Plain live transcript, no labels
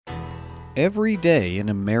Every day in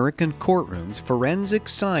American courtrooms, forensic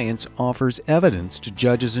science offers evidence to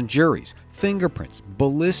judges and juries. Fingerprints,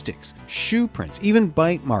 ballistics, shoe prints, even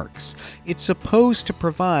bite marks. It's supposed to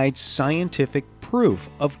provide scientific proof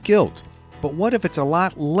of guilt. But what if it's a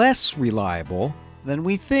lot less reliable than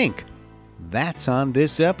we think? That's on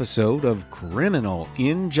this episode of Criminal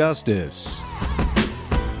Injustice.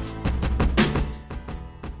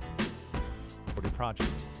 Project.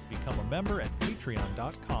 Become a member at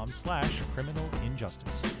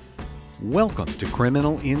patreon.com/criminalinjustice. Welcome to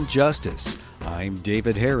Criminal Injustice. I'm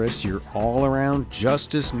David Harris, your all-around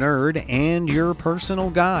justice nerd and your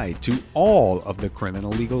personal guide to all of the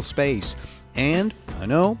criminal legal space. And, I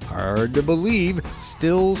know, hard to believe,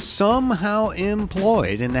 still somehow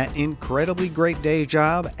employed in that incredibly great day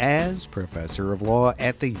job as Professor of Law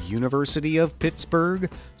at the University of Pittsburgh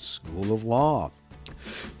School of Law.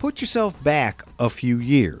 Put yourself back a few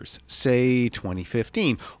years, say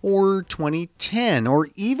 2015 or 2010 or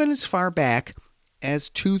even as far back as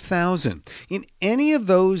 2000. In any of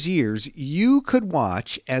those years, you could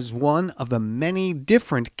watch as one of the many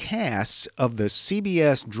different casts of the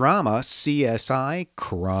CBS drama CSI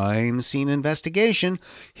Crime Scene Investigation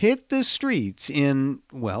hit the streets in,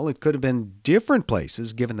 well, it could have been different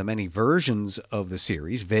places given the many versions of the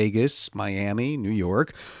series, Vegas, Miami, New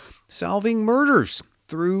York, solving murders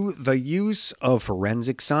through the use of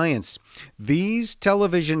forensic science. These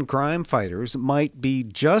television crime fighters might be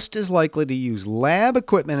just as likely to use lab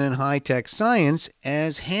equipment and high-tech science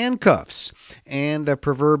as handcuffs and the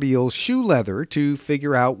proverbial shoe leather to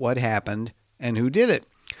figure out what happened and who did it.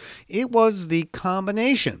 It was the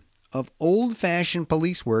combination of old-fashioned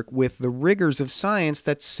police work with the rigors of science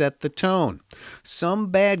that set the tone.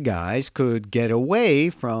 Some bad guys could get away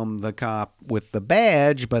from the cop with the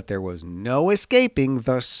badge, but there was no escaping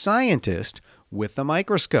the scientist with the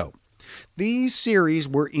microscope. These series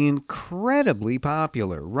were incredibly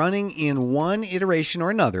popular, running in one iteration or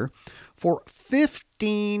another for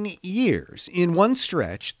 15 years. In one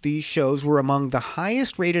stretch, these shows were among the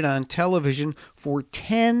highest rated on television for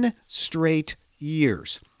 10 straight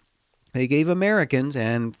years. They gave Americans,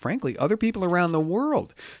 and frankly other people around the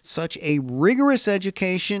world, such a rigorous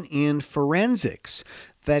education in forensics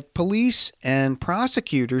that police and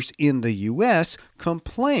prosecutors in the U.S.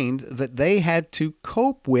 complained that they had to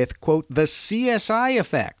cope with, quote, the CSI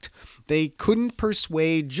effect. They couldn't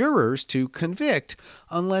persuade jurors to convict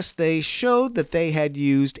unless they showed that they had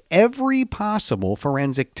used every possible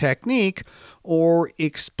forensic technique or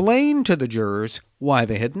explained to the jurors why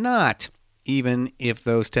they had not, even if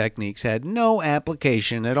those techniques had no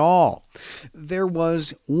application at all. There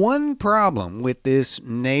was one problem with this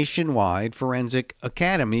nationwide forensic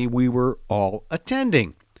academy we were all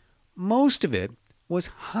attending. Most of it was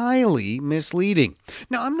highly misleading.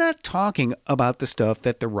 Now, I'm not talking about the stuff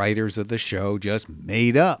that the writers of the show just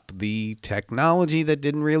made up, the technology that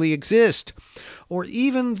didn't really exist, or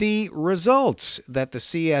even the results that the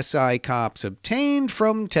CSI cops obtained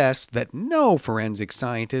from tests that no forensic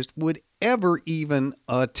scientist would ever even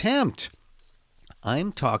attempt.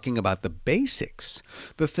 I'm talking about the basics,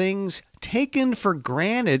 the things taken for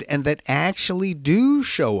granted and that actually do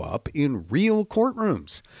show up in real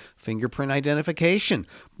courtrooms. Fingerprint identification,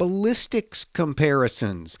 ballistics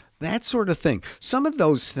comparisons, that sort of thing. Some of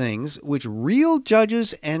those things which real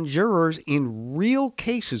judges and jurors in real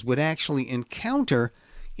cases would actually encounter,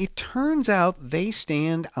 it turns out they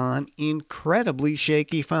stand on incredibly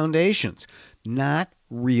shaky foundations, not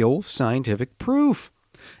real scientific proof.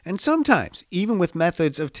 And sometimes, even with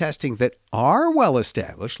methods of testing that are well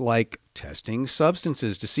established, like testing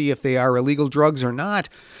substances to see if they are illegal drugs or not,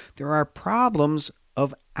 there are problems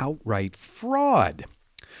of outright fraud.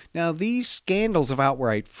 Now, these scandals of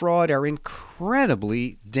outright fraud are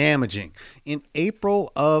incredibly damaging. In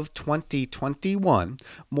April of 2021,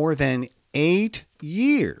 more than 8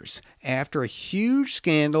 years after a huge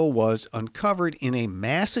scandal was uncovered in a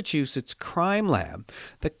Massachusetts crime lab,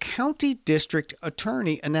 the county district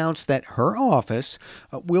attorney announced that her office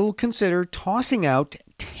will consider tossing out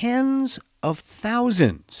tens of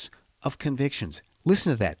thousands of convictions.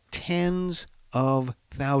 Listen to that, tens of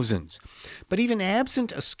thousands. But even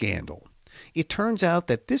absent a scandal, it turns out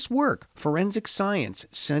that this work, forensic science,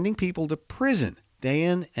 sending people to prison day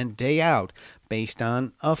in and day out based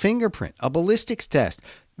on a fingerprint, a ballistics test,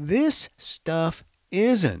 this stuff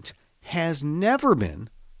has never been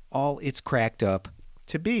all it's cracked up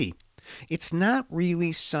to be. It's not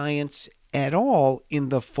really science at all in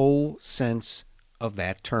the full sense of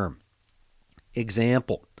that term.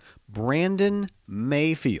 Example, Brandon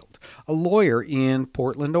Mayfield, a lawyer in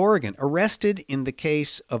Portland, Oregon, arrested in the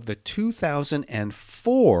case of the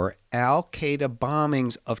 2004 Al-Qaeda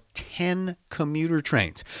bombings of 10 commuter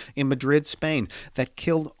trains in Madrid, Spain, that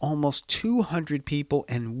killed almost 200 people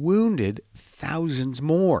and wounded thousands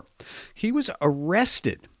more. He was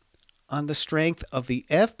arrested on the strength of the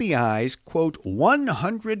FBI's, quote,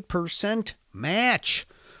 100% match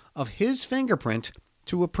of his fingerprint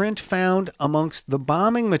to a print found amongst the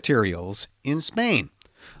bombing materials in Spain.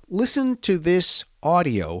 Listen to this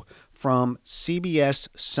audio from CBS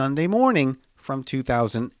Sunday Morning from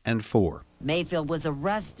 2004. Mayfield was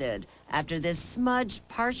arrested after this smudged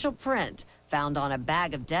partial print found on a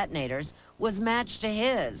bag of detonators was matched to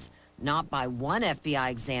his, not by one FBI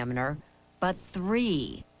examiner, but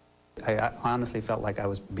 3. I honestly felt like I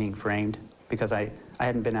was being framed because I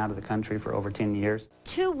hadn't been out of the country for over 10 years.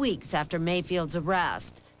 2 weeks after Mayfield's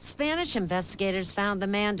arrest, Spanish investigators found the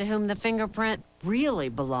man to whom the fingerprint really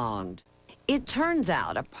belonged. It turns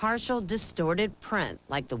out a partial distorted print,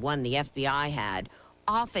 like the one the FBI had,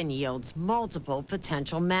 often yields multiple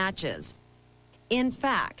potential matches. In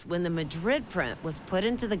fact, when the Madrid print was put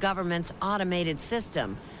into the government's automated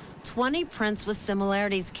system, 20 prints with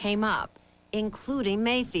similarities came up, including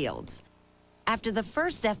Mayfield's. After the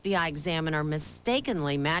first FBI examiner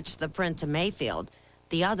mistakenly matched the print to Mayfield,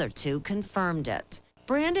 the other 2 confirmed it.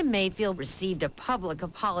 Brandon Mayfield received a public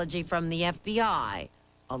apology from the FBI,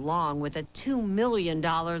 along with a $2 million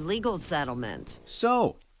legal settlement.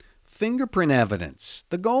 So, fingerprint evidence,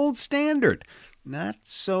 the gold standard. Not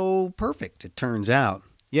so perfect, it turns out.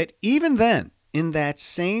 Yet even then, in that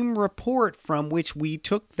same report from which we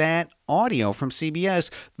took that audio from CBS,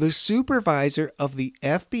 the supervisor of the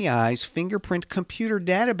FBI's fingerprint computer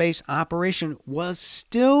database operation was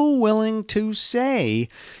still willing to say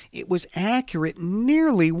it was accurate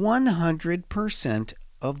nearly 100%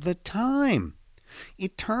 of the time.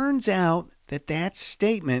 It turns out that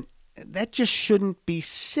statement, that just shouldn't be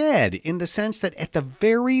said, in the sense that at the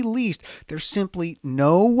very least, there's simply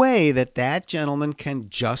no way that gentleman can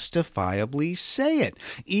justifiably say it.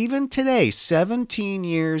 Even today, 17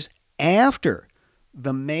 years after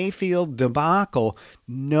the Mayfield debacle,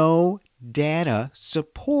 no data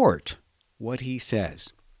support what he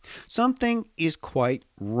says. Something is quite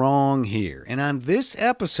wrong here. And on this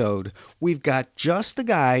episode, we've got just the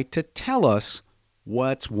guy to tell us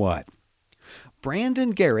what's what. Brandon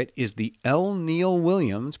Garrett is the L. Neil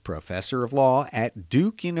Williams Professor of Law at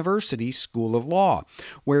Duke University School of Law,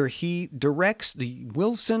 where he directs the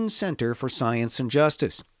Wilson Center for Science and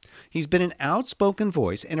Justice. He's been an outspoken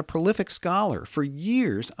voice and a prolific scholar for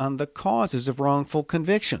years on the causes of wrongful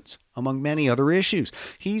convictions, among many other issues.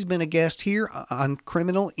 He's been a guest here on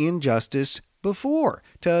Criminal Injustice before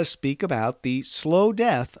to speak about the slow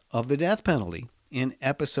death of the death penalty in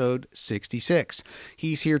episode 66.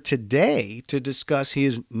 He's here today to discuss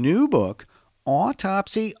his new book,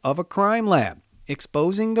 Autopsy of a Crime Lab,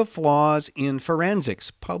 Exposing the Flaws in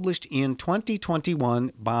Forensics, published in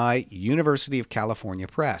 2021 by University of California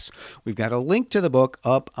Press. We've got a link to the book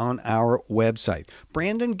up on our website.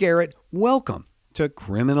 Brandon Garrett, welcome to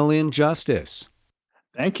Criminal Injustice.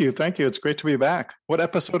 Thank you. It's great to be back. What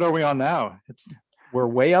episode are we on now? We're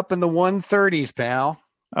way up in the 130s, pal.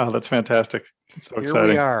 Oh, that's fantastic. It's so exciting.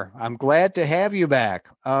 Here we are. I'm glad to have you back.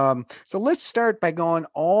 So let's start by going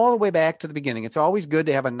all the way back to the beginning. It's always good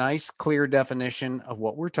to have a nice, clear definition of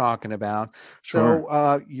what we're talking about. Sure.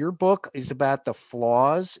 So your book is about the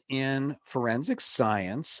flaws in forensic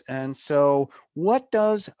science. And so what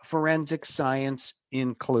does forensic science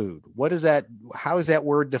include? How is that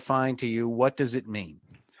word defined to you? What does it mean?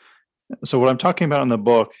 So what I'm talking about in the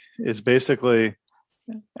book is basically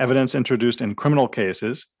evidence introduced in criminal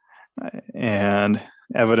cases and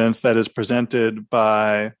evidence that is presented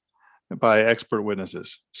by expert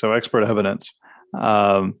witnesses. So expert evidence.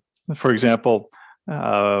 For example,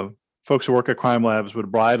 folks who work at crime labs would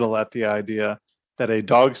bridle at the idea that a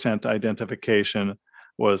dog scent identification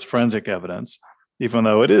was forensic evidence, even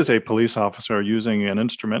though it is a police officer using an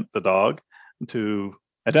instrument, the dog, to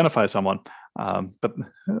identify someone.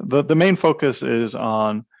 But the main focus is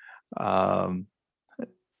on a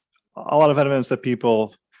lot of evidence that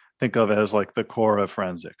people think of as like the core of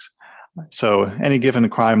forensics. So any given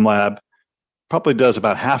crime lab probably does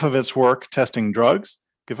about half of its work testing drugs.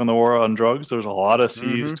 Given the war on drugs, there's a lot of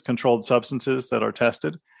seized controlled substances that are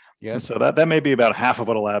tested. Yes. And so that may be about half of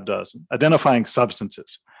what a lab does, identifying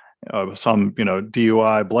substances, some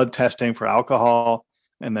DUI blood testing for alcohol,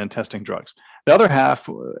 and then testing drugs. The other half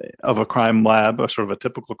of a crime lab, or sort of a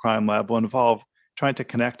typical crime lab, will involve trying to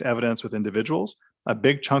connect evidence with individuals. A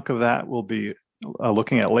big chunk of that will be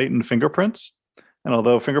looking at latent fingerprints. And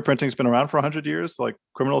although fingerprinting's been around for 100 years, like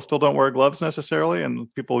criminals still don't wear gloves necessarily, and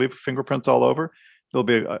people leave fingerprints all over. There'll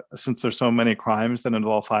be, since there's so many crimes that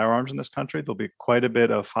involve firearms in this country, there'll be quite a bit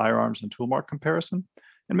of firearms and tool mark comparison,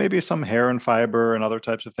 and maybe some hair and fiber and other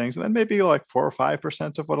types of things. And then maybe like 4 or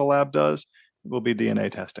 5% of what a lab does will be DNA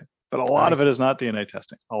testing. But a lot of it is not DNA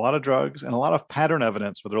testing. A lot of drugs and a lot of pattern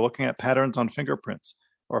evidence where they're looking at patterns on fingerprints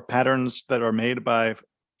or patterns that are made by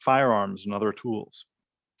firearms and other tools.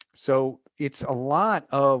 So it's a lot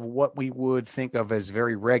of what we would think of as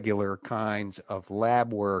very regular kinds of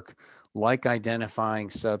lab work, like identifying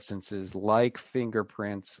substances, like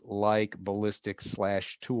fingerprints, like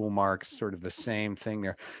ballistics/tool marks, sort of the same thing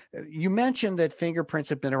there. You mentioned that fingerprints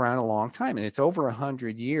have been around a long time, and it's over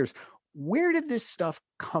 100 years. Where did this stuff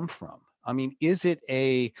come from? I mean, is it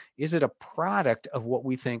a product of what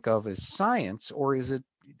we think of as science, or did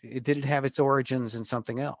it have its origins in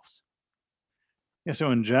something else? Yeah,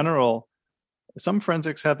 so in general, some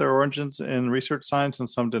forensics had their origins in research science and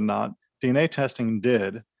some did not. DNA testing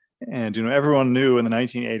did. And everyone knew in the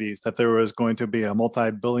 1980s that there was going to be a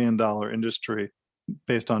multi-billion-dollar industry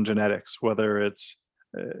based on genetics, whether it's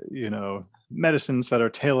medicines that are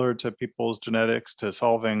tailored to people's genetics, to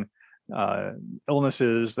solving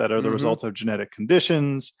illnesses that are the result of genetic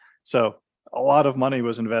conditions. So a lot of money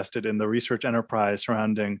was invested in the research enterprise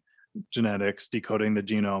surrounding genetics, decoding the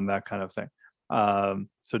genome, that kind of thing.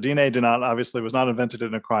 So DNA was not invented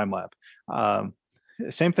in a crime lab.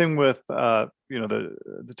 Same thing with the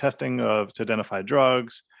testing to identify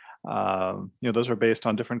drugs. Those are based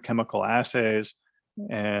on different chemical assays,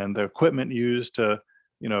 and the equipment used to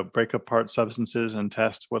break apart substances and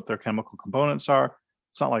test what their chemical components are.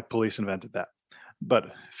 It's not like police invented that.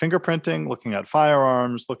 But fingerprinting, looking at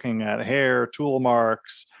firearms, looking at hair, tool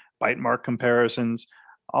marks, bite mark comparisons,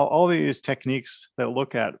 all these techniques that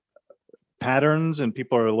look at patterns and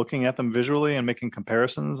people are looking at them visually and making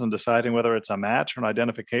comparisons and deciding whether it's a match or an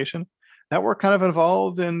identification, that work kind of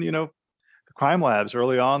involved in the crime labs.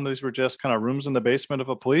 Early on, these were just kind of rooms in the basement of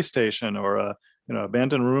a police station or a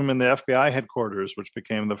abandoned room in the FBI headquarters, which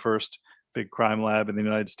became the first big crime lab in the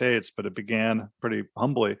United States. But it began pretty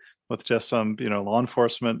humbly with just some law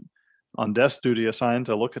enforcement on desk duty assigned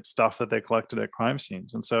to look at stuff that they collected at crime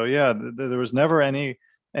scenes. And so there was never any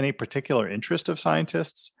particular interest of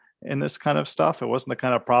scientists in this kind of stuff. It wasn't the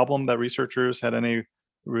kind of problem that researchers had any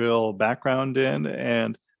real background in,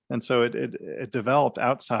 and so it developed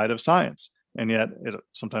outside of science, and yet it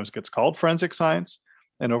sometimes gets called forensic science.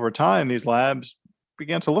 And over time, these labs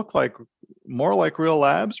began to look more like real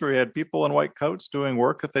labs, where you had people in white coats doing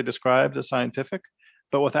work that they described as scientific,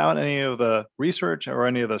 but without any of the research or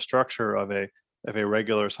any of the structure of a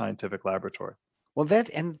regular scientific laboratory. Well,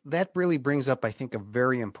 that really brings up, I think, a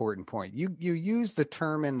very important point. You use the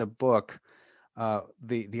term in the book,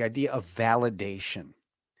 the idea of validation,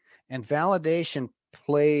 and validation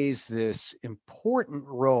plays this important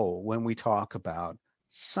role when we talk about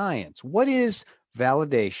science. What is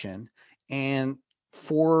validation? And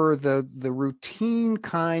for the routine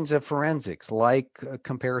kinds of forensics, like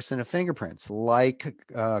comparison of fingerprints, like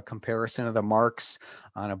comparison of the marks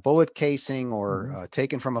on a bullet casing or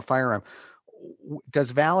taken from a firearm,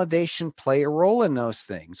 does validation play a role in those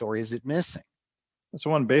things, or is it missing?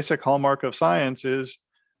 So one basic hallmark of science is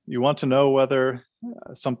you want to know whether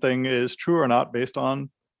something is true or not based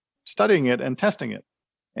on studying it and testing it.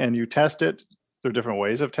 And you test it. There are different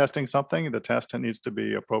ways of testing something. The test needs to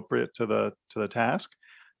be appropriate to the task.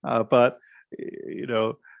 But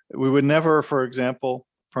we would never, for example,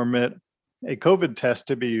 permit a COVID test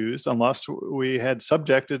to be used unless we had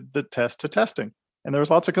subjected the test to testing. And there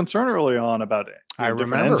was lots of concern early on about it.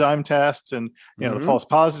 Different enzyme tests and the false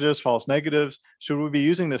positives, false negatives. Should we be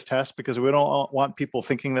using this test because we don't want people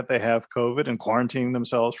thinking that they have COVID and quarantining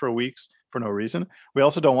themselves for weeks for no reason? We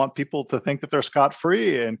also don't want people to think that they're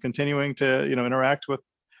scot-free and continuing to interact with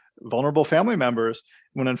vulnerable family members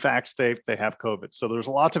when in fact they have COVID. So there's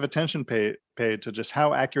lots of attention paid to just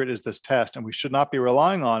how accurate is this test, and we should not be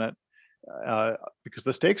relying on it because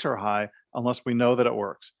the stakes are high unless we know that it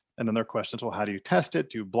works. And then there are questions, well, how do you test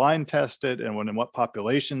it? Do you blind test it? And in what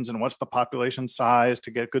populations? And what's the population size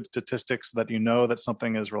to get good statistics so that you know that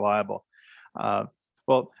something is reliable?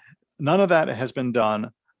 Well, none of that has been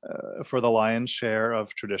done for the lion's share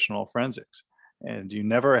of traditional forensics. And you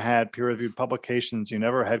never had peer-reviewed publications. You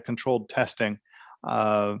never had controlled testing.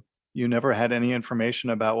 You never had any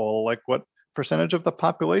information about, what percentage of the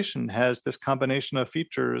population has this combination of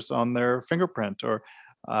features on their fingerprint? Or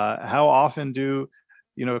how often do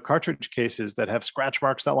cartridge cases that have scratch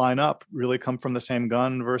marks that line up really come from the same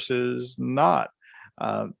gun versus not?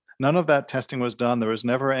 None of that testing was done. There was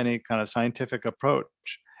never any kind of scientific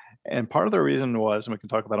approach. And part of the reason was, and we can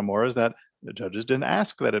talk about it more, is that the judges didn't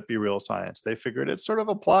ask that it be real science. They figured it's sort of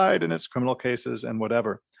applied in its criminal cases and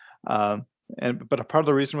whatever. But a part of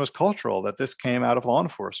the reason was cultural, that this came out of law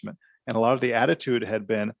enforcement. And a lot of the attitude had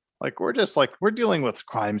been like, we're dealing with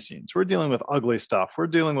crime scenes. We're dealing with ugly stuff. We're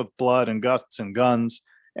dealing with blood and guts and guns.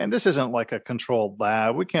 And this isn't like a controlled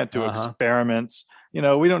lab. We can't do experiments. We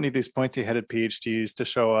don't need these pointy-headed PhDs to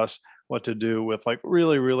show us what to do with like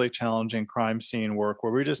really, really challenging crime scene work,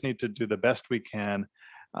 where we just need to do the best we can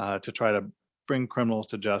to try to bring criminals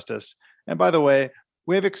to justice. And by the way,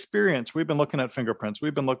 we have experience. We've been looking at fingerprints.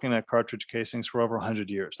 We've been looking at cartridge casings for over 100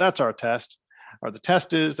 years. That's our test. Or the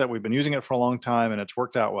test is that we've been using it for a long time and it's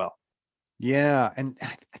worked out well. Yeah, and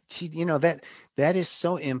that is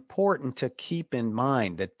so important to keep in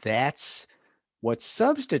mind, that that's what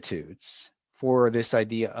substitutes for this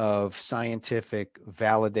idea of scientific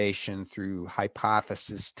validation through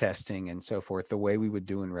hypothesis testing and so forth, the way we would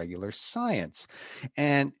do in regular science.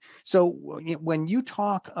 And so when you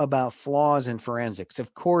talk about flaws in forensics,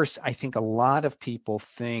 of course, I think a lot of people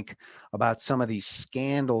think about some of these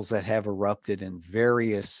scandals that have erupted in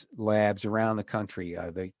various labs around the country.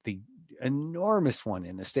 The enormous one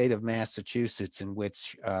in the state of Massachusetts, in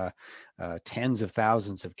which tens of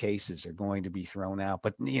thousands of cases are going to be thrown out,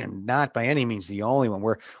 but not by any means the only one,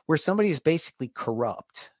 where somebody is basically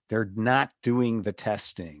corrupt. They're not doing the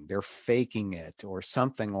testing, they're faking it or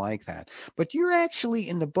something like that. But you're actually,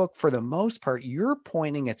 in the book, for the most part, you're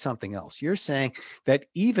pointing at something else. You're saying that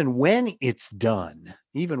even when it's done,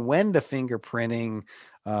 even when the fingerprinting,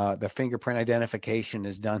 the fingerprint identification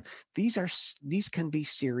is done, these can be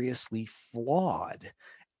seriously flawed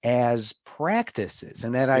as practices.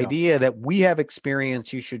 And that idea that we have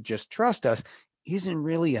experience, you should just trust us, isn't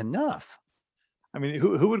really enough. I mean,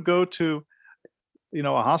 who would go to,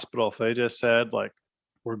 a hospital if they just said, like,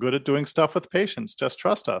 we're good at doing stuff with patients, just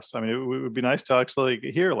trust us? I mean, it would be nice to actually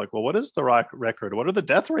hear, like, well, what is the record? What are the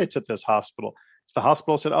death rates at this hospital? If the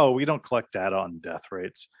hospital said, oh, we don't collect data on death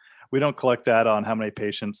rates, we don't collect data on how many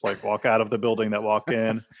patients like walk out of the building that walk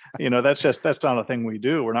in, that's not a thing we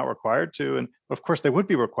do. We're not required to. And of course they would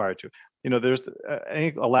be required to. There's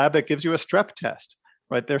a lab that gives you a strep test,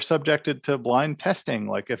 right? They're subjected to blind testing.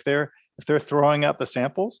 Like if they're throwing out the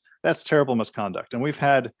samples, that's terrible misconduct. And we've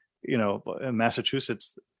had, in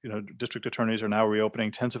Massachusetts, district attorneys are now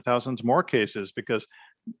reopening tens of thousands more cases because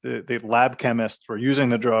the lab chemists were using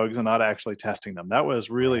the drugs and not actually testing them. That was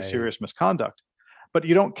really serious misconduct. But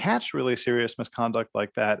you don't catch really serious misconduct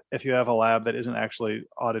like that if you have a lab that isn't actually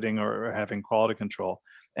auditing or having quality control.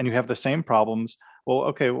 And you have the same problems. Well,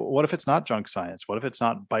 okay, what if it's not junk science? What if it's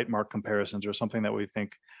not bite mark comparisons or something that we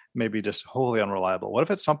think may be just wholly unreliable? What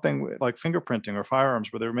if it's something like fingerprinting or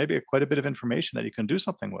firearms where there may be quite a bit of information that you can do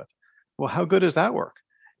something with? Well, how good does that work?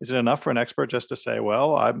 Is it enough for an expert just to say,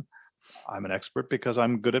 well, I'm an expert because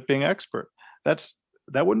I'm good at being expert? That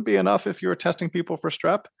wouldn't be enough if you were testing people for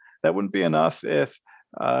strep. That wouldn't be enough if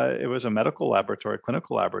it was a medical laboratory,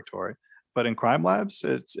 clinical laboratory. But in crime labs,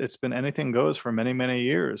 it's been anything goes for many, many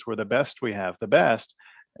years, where the best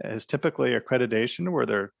is typically accreditation, where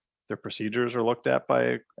their procedures are looked at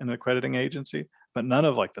by an accrediting agency, but none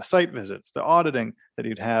of like the site visits, the auditing that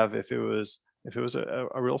you'd have if it was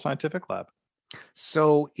a real scientific lab.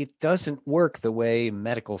 So it doesn't work the way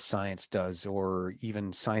medical science does, or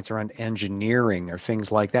even science around engineering or things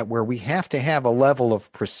like that, where we have to have a level of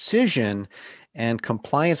precision and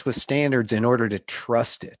compliance with standards in order to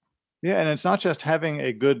trust it. Yeah, and it's not just having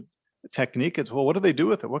a good technique. It's, well, what do they do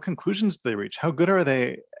with it? What conclusions do they reach? How good are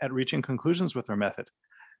they at reaching conclusions with their method?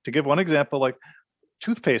 To give one example, like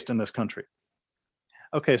toothpaste in this country.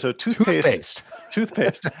 Okay, so toothpaste.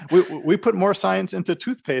 We put more science into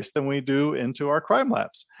toothpaste than we do into our crime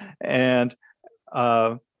labs. And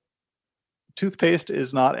toothpaste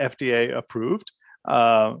is not FDA approved,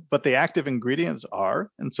 but the active ingredients are.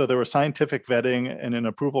 And so there was scientific vetting and an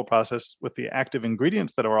approval process with the active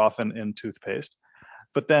ingredients that are often in toothpaste.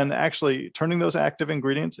 But then actually turning those active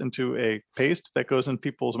ingredients into a paste that goes in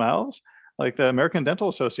people's mouths, like the American Dental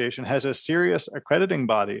Association has a serious accrediting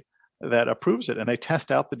body that approves it, and they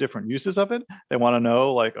test out the different uses of it. They want to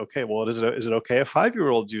know, like, okay, well, is it okay if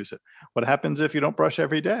 5-year-olds use it? What happens if you don't brush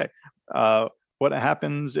every day? What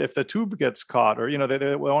happens if the tube gets caught? Or,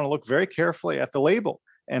 they want to look very carefully at the label.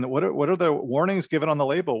 And what are the warnings given on the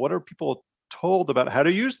label? What are people told about how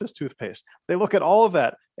to use this toothpaste? They look at all of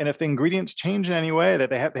that. And if the ingredients change in any way, that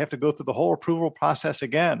they have to go through the whole approval process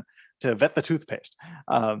again to vet the toothpaste.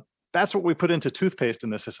 That's what we put into toothpaste in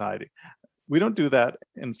this society. We don't do that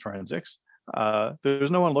in forensics.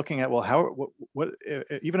 There's no one looking at, well, what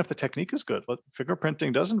even if the technique is good, what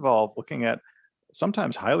fingerprinting does involve looking at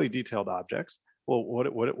sometimes highly detailed objects, well,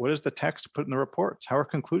 what is the text put in the reports? How are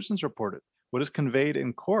conclusions reported? What is conveyed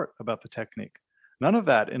in court about the technique? None of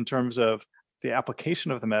that in terms of the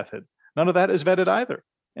application of the method. None of that is vetted either.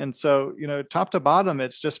 And so, top to bottom,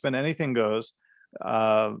 it's just been anything goes.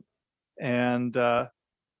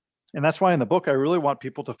 And that's why in the book, I really want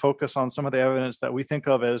people to focus on some of the evidence that we think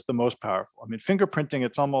of as the most powerful. I mean, fingerprinting,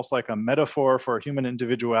 it's almost like a metaphor for human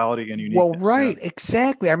individuality and uniqueness. Well, right,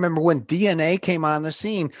 exactly. I remember when DNA came on the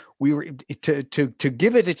scene, we were to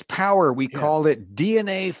give it its power, we called it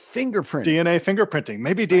DNA fingerprinting. DNA fingerprinting.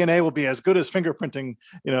 Maybe DNA will be as good as fingerprinting,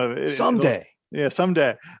 someday.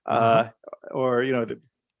 Someday. Or,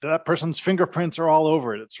 that person's fingerprints are all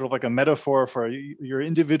over it. It's sort of like a metaphor for your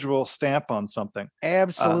individual stamp on something.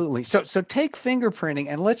 Absolutely. So take fingerprinting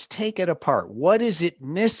and let's take it apart. What is it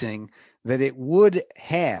missing that it would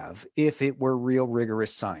have if it were real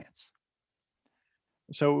rigorous science?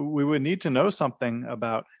 So we would need to know something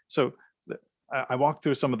about, I walked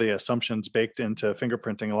through some of the assumptions baked into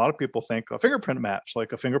fingerprinting. A lot of people think a fingerprint match,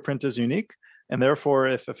 like a fingerprint is unique. And therefore,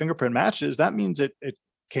 if a fingerprint matches, that means it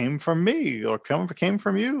came from me or came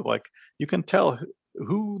from you. Like you can tell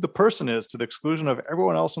who the person is to the exclusion of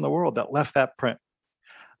everyone else in the world that left that print.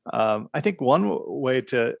 I think one way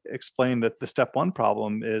to explain that the step one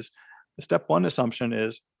problem is the step one assumption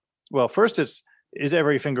is, well, first is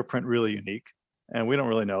every fingerprint really unique? And we don't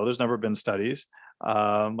really know. There's never been studies.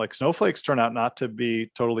 Like snowflakes turn out not to be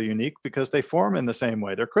totally unique because they form in the same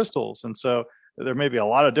way. They're crystals. And so there may be a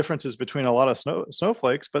lot of differences between a lot of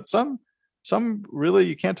snowflakes, but some really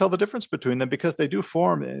you can't tell the difference between them because they do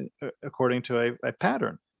form according to a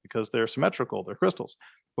pattern because they're symmetrical, they're crystals.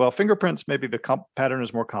 Well, fingerprints, maybe the pattern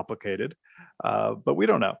is more complicated, but we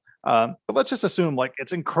don't know. But let's just assume like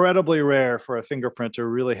it's incredibly rare for a fingerprint to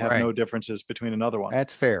really have no differences between another one.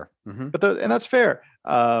 That's fair. Mm-hmm. And that's fair.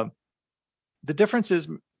 The differences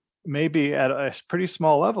may be at a pretty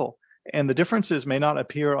small level, and the differences may not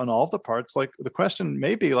appear on all of the parts. Like the question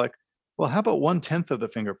may be like, well, how about 1/10 of the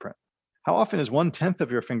fingerprint? How often is 1/10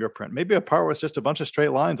 of your fingerprint? Maybe a part with just a bunch of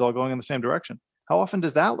straight lines all going in the same direction. How often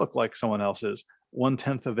does that look like someone else's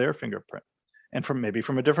 1/10 of their fingerprint? And from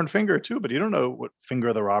a different finger too, but you don't know what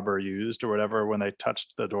finger the robber used or whatever when they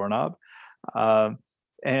touched the doorknob.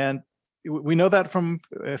 And we know that from,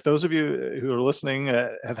 if those of you who are listening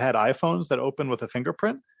have had iPhones that open with a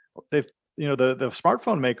fingerprint, the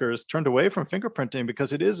smartphone makers turned away from fingerprinting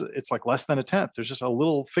because it's like less than 1/10. There's just a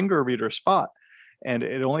little finger reader spot. And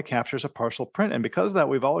it only captures a partial print. And because of that,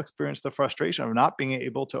 we've all experienced the frustration of not being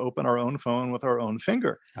able to open our own phone with our own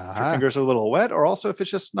finger. If your fingers are a little wet, or also if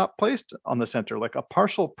it's just not placed on the center, like a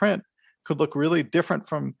partial print could look really different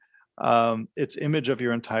from its image of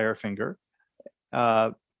your entire finger.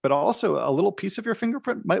 But also a little piece of your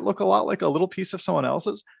fingerprint might look a lot like a little piece of someone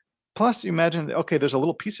else's. Plus, you imagine, okay, there's a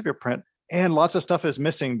little piece of your print and lots of stuff is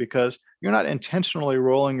missing because you're not intentionally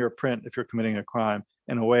rolling your print if you're committing a crime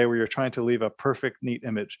in a way where you're trying to leave a perfect, neat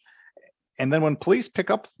image. And then when police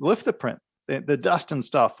lift the print, the dust and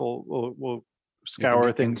stuff will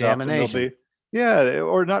scour things up. And there'll be,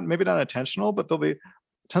 or maybe not intentional, but there'll be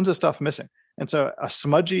tons of stuff missing. And so a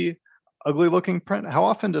smudgy, ugly looking print, how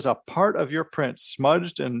often does a part of your print,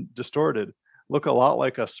 smudged and distorted, look a lot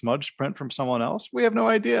like a smudged print from someone else? We have no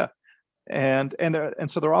idea. And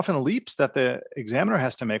so there are often leaps that the examiner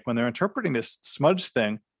has to make when they're interpreting this smudge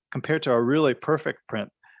thing compared to a really perfect print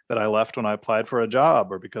that I left when I applied for a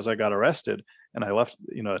job or because I got arrested and I left,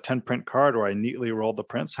 a 10 print card where I neatly rolled the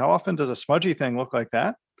prints. How often does a smudgy thing look like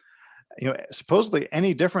that? Supposedly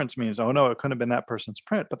any difference means, oh no, it couldn't have been that person's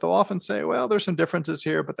print, but they'll often say, well, there's some differences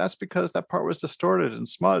here, but that's because that part was distorted and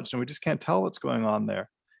smudged and we just can't tell what's going on there.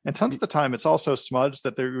 And tons of the time it's also smudged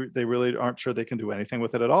that they really aren't sure they can do anything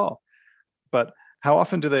with it at all. But how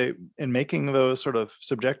often do they, in making those sort of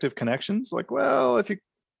subjective connections, like, well, if you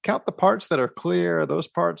count the parts that are clear, those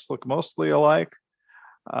parts look mostly alike.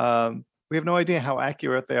 We have no idea how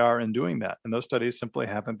accurate they are in doing that. And those studies simply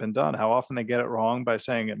haven't been done. How often they get it wrong by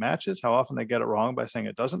saying it matches, how often they get it wrong by saying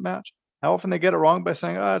it doesn't match, how often they get it wrong by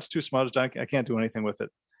saying, it's too smudged, I can't do anything with it.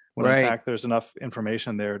 When in fact, there's enough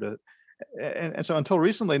information there to, and so until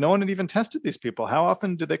recently, no one had even tested these people. How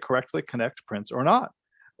often do they correctly connect prints or not?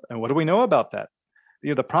 And what do we know about that?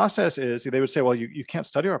 The process is, they would say, well, you can't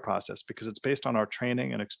study our process because it's based on our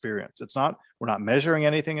training and experience. We're not measuring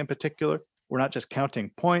anything in particular. We're not just counting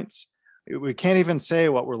points. We can't even say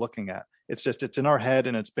what we're looking at. It's in our head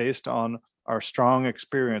and it's based on our strong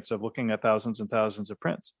experience of looking at thousands and thousands of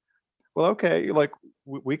prints. Well, okay, like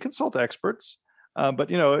we consult experts, but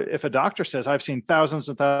if a doctor says, I've seen thousands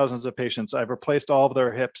and thousands of patients, I've replaced all of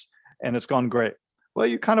their hips and it's gone great. Well,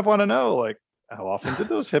 you kind of want to know, like, how often did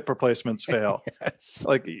those hip replacements fail? Yes.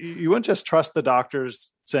 Like you wouldn't just trust the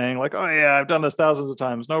doctors saying like, oh yeah, I've done this thousands of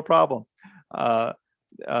times, no problem. But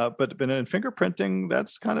in fingerprinting,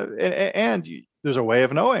 that's kind of, and there's a way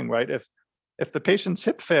of knowing, right? If the patient's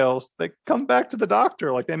hip fails, they come back to the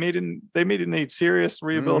doctor. Like they may need serious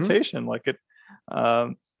rehabilitation. Like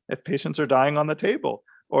if patients are dying on the table,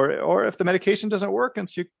 or if the medication doesn't work, and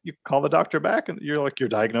so you call the doctor back and you're like, your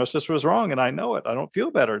diagnosis was wrong and I know it, I don't feel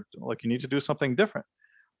better, like you need to do something different.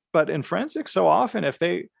 But in forensics, so often if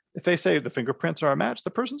they say the fingerprints are a match,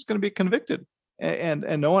 the person's going to be convicted, and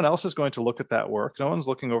no one else is going to look at that work. No one's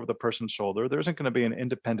looking over the person's shoulder. There isn't going to be an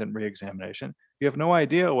independent reexamination. You have no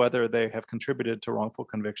idea whether they have contributed to wrongful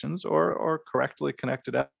convictions or correctly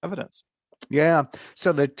connected evidence. Yeah.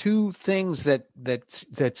 So the two things that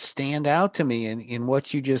stand out to me in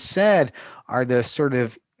what you just said are the sort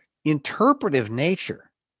of interpretive nature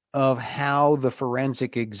of how the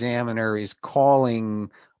forensic examiner is calling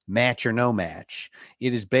match or no match.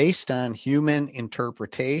 It is based on human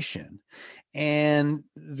interpretation, and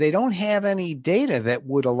they don't have any data that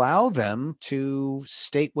would allow them to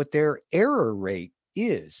state what their error rate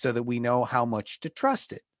is so that we know how much to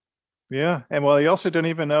trust it. Yeah. And well, you also don't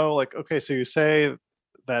even know, like, okay, so you say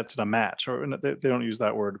that's a match, or they don't use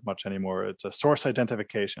that word much anymore. It's a source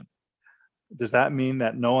identification. Does that mean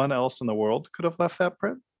that no one else in the world could have left that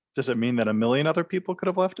print? Does it mean that 1 million other people could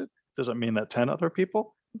have left it? Does it mean that 10 other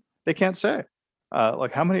people? They can't say.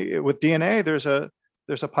 Like how many, with DNA, there's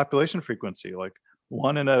a population frequency, like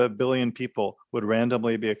 1 in 1 billion people would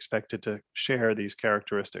randomly be expected to share these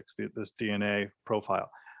characteristics, this DNA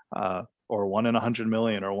profile. Or 1 in 100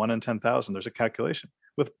 million, or 1 in 10,000. There's a calculation.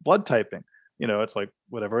 With blood typing, it's like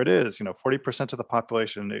whatever it is, 40% of the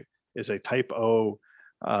population is a type O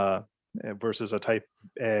versus a type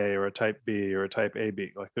A or a type B or a type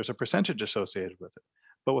AB. Like there's a percentage associated with it.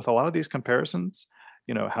 But with a lot of these comparisons,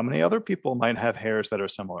 how many other people might have hairs that are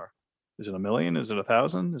similar? Is it 1 million? Is it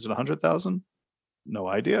 1,000? Is it 100,000? No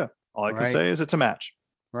idea. All I can say is it's a match.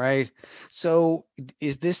 Right. So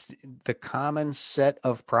is this the common set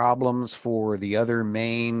of problems for the other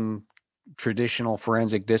main traditional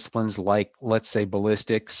forensic disciplines, like, let's say,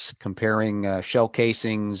 ballistics, comparing shell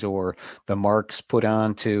casings or the marks put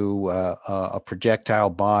onto a projectile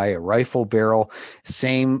by a rifle barrel?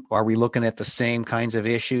 Are we looking at the same kinds of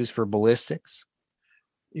issues for ballistics?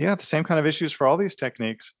 Yeah, the same kind of issues for all these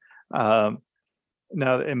techniques. Now,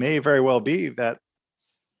 it may very well be that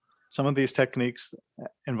some of these techniques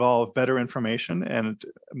involve better information and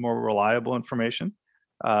more reliable information.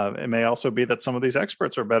 It may also be that some of these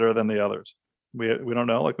experts are better than the others. We don't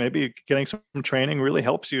know. Like maybe getting some training really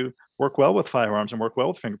helps you work well with firearms and work well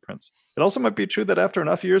with fingerprints. It also might be true that after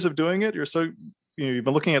enough years of doing it, you've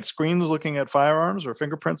been looking at screens, looking at firearms or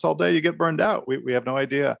fingerprints all day, you get burned out. We have no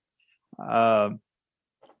idea.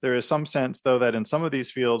 There is some sense, though, that in some of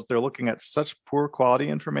these fields, they're looking at such poor quality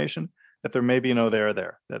information that there may be no there,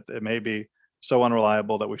 that it may be so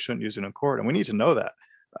unreliable that we shouldn't use it in court. And we need to know that.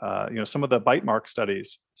 Some of the bite mark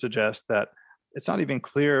studies suggest that it's not even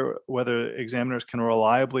clear whether examiners can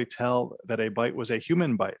reliably tell that a bite was a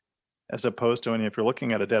human bite, as opposed to if you're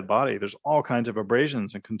looking at a dead body, there's all kinds of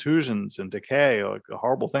abrasions and contusions and decay. Like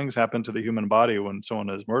horrible things happen to the human body when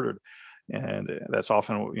someone is murdered. And that's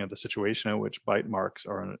often the situation in which bite marks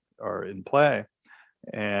are in play.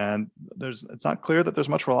 And it's not clear that there's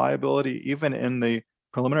much reliability even in the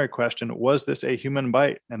preliminary question, was this a human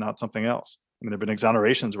bite and not something else? I mean, there have been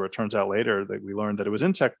exonerations where it turns out later that we learned that it was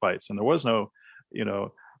insect bites, and there was no,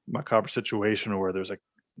 macabre situation where there's a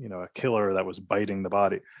killer that was biting the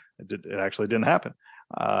body. It actually didn't happen.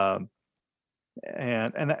 And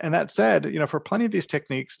that said, for plenty of these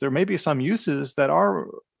techniques, there may be some uses that are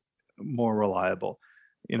more reliable.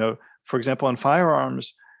 For example, in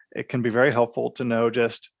firearms, it can be very helpful to know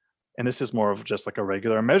and this is more of just like a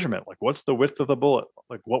regular measurement, like what's the width of the bullet?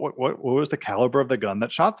 Like what was the caliber of the gun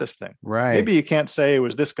that shot this thing? Right. Maybe you can't say it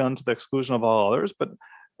was this gun to the exclusion of all others, but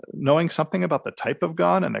knowing something about the type of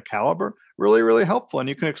gun and the caliber, really, really helpful. And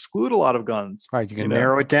you can exclude a lot of guns. Right. You can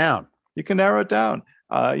narrow it down.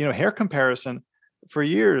 Hair comparison. For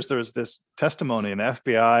years, there was this testimony, and the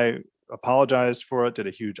FBI apologized for it, did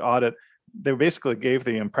a huge audit. They basically gave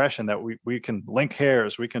the impression that we can link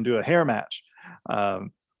hairs, we can do a hair match.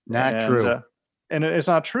 Not true. And it's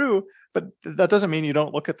not true, but that doesn't mean you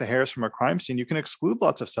don't look at the hairs from a crime scene. You can exclude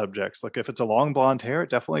lots of subjects. Like if it's a long blonde hair, it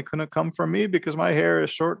definitely couldn't come from me because my hair is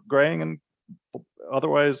short, graying, and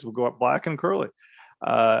otherwise will go up black and curly.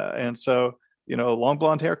 And so, long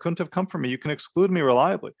blonde hair couldn't have come from me. You can exclude me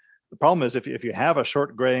reliably. The problem is if you have a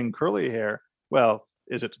short, graying, curly hair, well,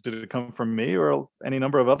 did it come from me or any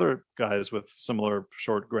number of other guys with similar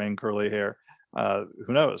short, graying, curly hair?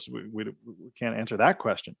 Who knows? We can't answer that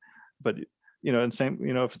question. But and same,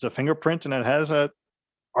 if it's a fingerprint and it has a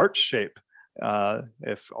arch shape,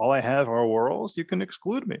 if all I have are whorls, you can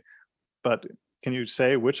exclude me. But can you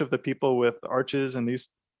say which of the people with arches and these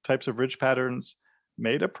types of ridge patterns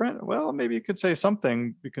made a print? Well, maybe you could say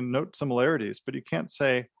something. You can note similarities, but you can't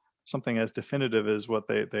say something as definitive as what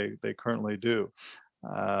they currently do.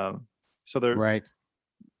 So there, Right.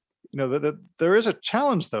 There is a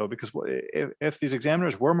challenge though, because if these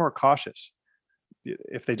examiners were more cautious,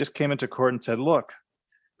 if they just came into court and said, "Look,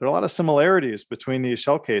 there are a lot of similarities between these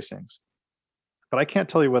shell casings, but I can't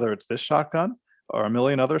tell you whether it's this shotgun or a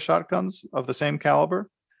million other shotguns of the same caliber.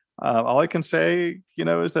 All I can say,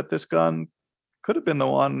 is that this gun could have been the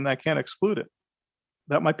one, and I can't exclude it."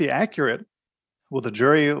 That might be accurate. Will the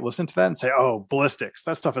jury listen to that and say, "Oh, ballistics,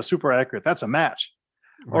 that stuff is super accurate. That's a match"?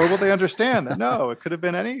 Or will they understand that no, it could have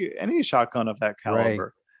been any shotgun of that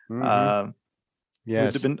caliber? Right. Mm-hmm.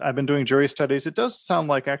 Yes. I've been doing jury studies. It does sound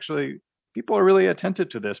like actually people are really attentive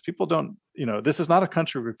to this. People don't, this is not a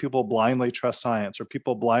country where people blindly trust science or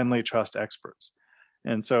people blindly trust experts.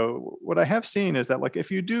 And so what I have seen is that, like,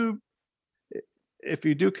 if you do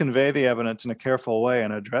convey the evidence in a careful way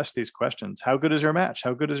and address these questions, how good is your match?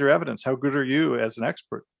 How good is your evidence? How good are you as an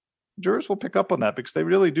expert? Jurors will pick up on that because they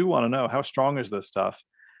really do want to know, how strong is this stuff?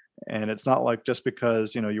 And it's not like just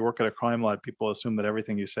because, you work at a crime lab, people assume that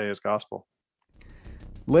everything you say is gospel.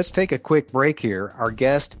 Let's take a quick break here. Our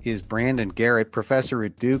guest is Brandon Garrett, professor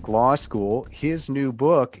at Duke Law School. His new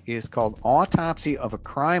book is called Autopsy of a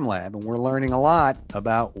Crime Lab, and we're learning a lot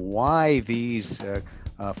about why these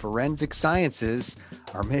forensic sciences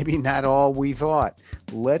are maybe not all we thought.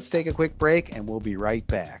 Let's take a quick break, and we'll be right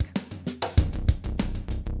back.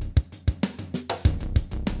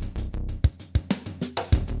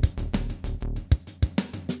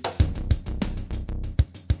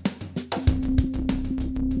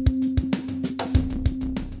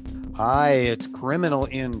 Hi, it's Criminal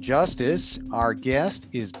Injustice. Our guest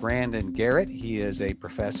is Brandon Garrett. He is a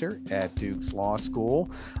professor at Duke's Law School,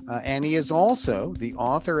 and he is also the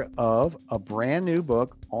author of a brand new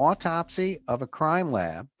book, Autopsy of a Crime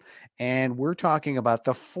Lab. And we're talking about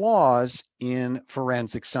the flaws in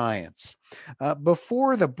forensic science.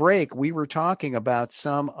 Before the break, we were talking about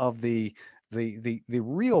some of the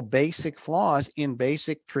real basic flaws in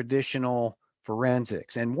basic traditional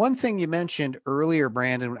forensics. And one thing you mentioned earlier,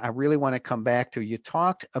 Brandon, I really want to come back to. You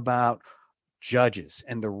talked about judges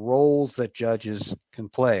and the roles that judges can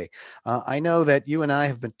play. I know that you and I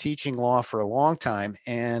have been teaching law for a long time,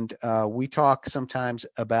 and we talk sometimes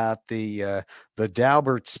about the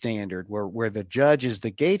Daubert standard, where the judge is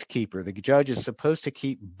the gatekeeper. The judge is supposed to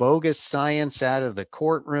keep bogus science out of the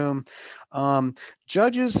courtroom.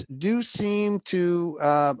 Judges do seem to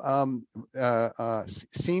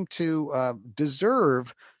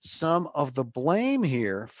deserve some of the blame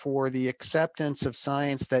here for the acceptance of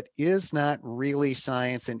science that is not really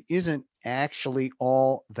science and isn't actually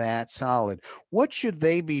all that solid. What should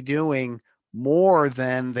they be doing more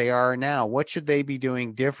than they are now? What should they be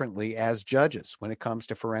doing differently as judges when it comes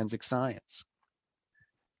to forensic science?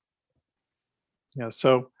 Yeah,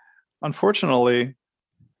 so unfortunately,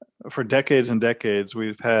 for decades and decades,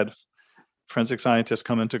 we've had forensic scientists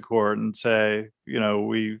come into court and say,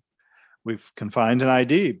 we've confined an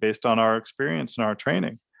ID based on our experience and our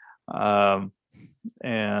training, and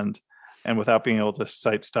without being able to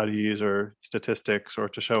cite studies or statistics or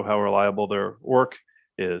to show how reliable their work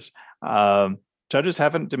is. Judges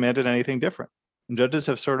haven't demanded anything different. And judges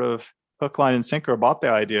have sort of hook, line, and sinker bought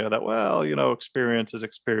the idea that, experience is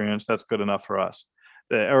experience. That's good enough for us.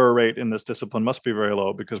 The error rate in this discipline must be very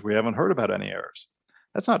low because we haven't heard about any errors.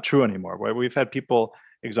 That's not true anymore. We've had people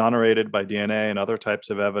exonerated by DNA and other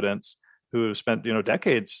types of evidence who have spent,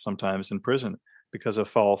 decades sometimes in prison because of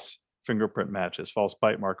false fingerprint matches, false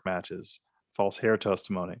bite mark matches, false hair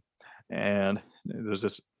testimony. And there's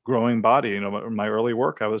this growing body. In my early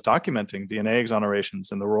work, I was documenting DNA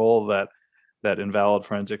exonerations and the role that invalid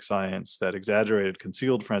forensic science, that exaggerated,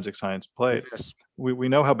 concealed forensic science played. Yes. We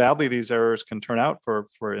know how badly these errors can turn out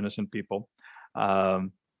for innocent people.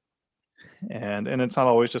 And it's not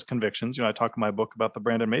always just convictions. I talk in my book about the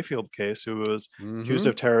Brandon Mayfield case, who was accused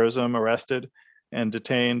of terrorism, arrested, and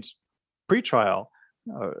detained pre-trial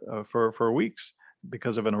for weeks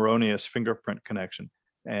because of an erroneous fingerprint connection.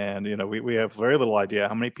 And we have very little idea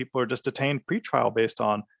how many people are just detained pre-trial based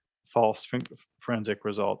on false forensic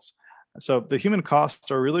results. So the human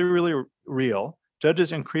costs are really, really real.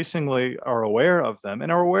 Judges increasingly are aware of them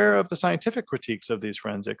and are aware of the scientific critiques of these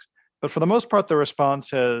forensics. But for the most part, the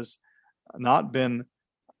response has not been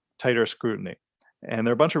tighter scrutiny. And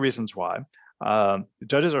there are a bunch of reasons why.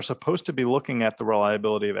 Judges are supposed to be looking at the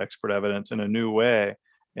reliability of expert evidence in a new way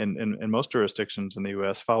in most jurisdictions in the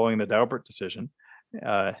U.S. following the Daubert decision,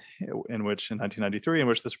 in 1993, in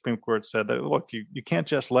which the Supreme Court said that, look, you can't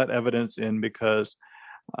just let evidence in because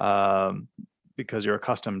you're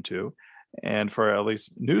accustomed to. And for at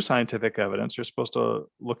least new scientific evidence, you're supposed to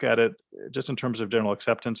look at it just in terms of general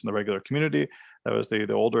acceptance in the regular community. That was the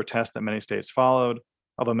older test that many states followed.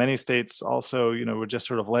 Although many states also, would just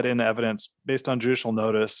sort of let in evidence based on judicial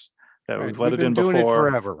notice that Right. we've let We've it in been doing it before.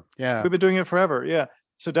 forever. Yeah. We've been doing it forever. Yeah.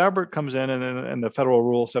 So Daubert comes in, and the federal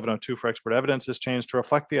rule 702 for expert evidence is changed to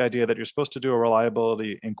reflect the idea that you're supposed to do a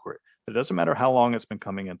reliability inquiry. It doesn't matter how long it's been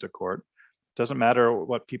coming into court. It doesn't matter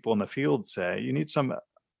what people in the field say. You need some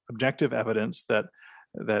objective evidence that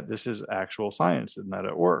this is actual science and that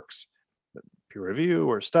it works. Peer review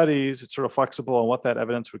or studies, it's sort of flexible on what that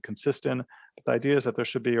evidence would consist in. But the idea is that there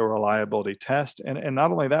should be a reliability test. And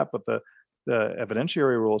not only that, but the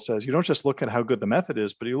evidentiary rule says you don't just look at how good the method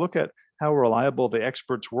is, but you look at how reliable the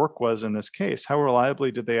expert's work was in this case. How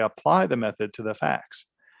reliably did they apply the method to the facts?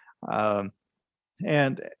 And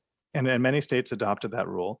many states adopted that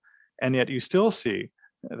rule. And yet you still see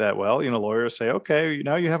that, lawyers say, okay,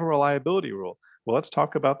 now you have a reliability rule. Well, let's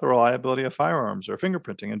talk about the reliability of firearms or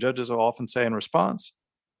fingerprinting. And judges will often say in response,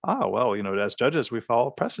 as judges, we follow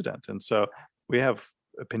precedent. And so we have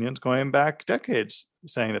opinions going back decades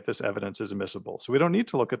saying that this evidence is admissible. So we don't need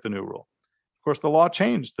to look at the new rule. Of course, the law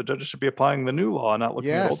changed. The judges should be applying the new law, not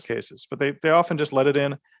looking at old cases. But they often just let it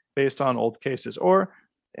in based on old cases. Or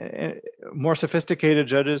more sophisticated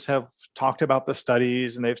judges have talked about the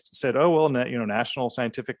studies, and they've said, national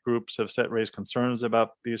scientific groups have raised concerns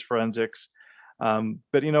about these forensics.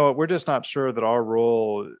 But we're just not sure that our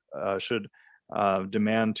role should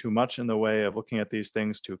demand too much in the way of looking at these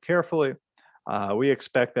things too carefully. We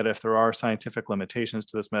expect that if there are scientific limitations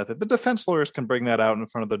to this method, the defense lawyers can bring that out in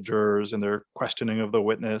front of the jurors in their questioning of the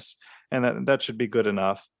witness, and that should be good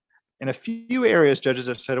enough. In a few areas, judges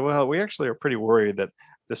have said, well, we actually are pretty worried that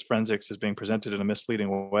this forensics is being presented in a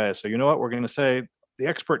misleading way. So you know what? We're going to say the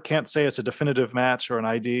expert can't say it's a definitive match or an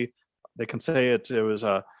ID. They can say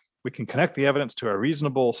we can connect the evidence to a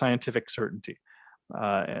reasonable scientific certainty.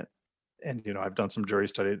 And I've done some jury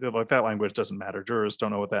studies. Like, that language doesn't matter. Jurors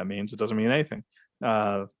don't know what that means. It doesn't mean anything.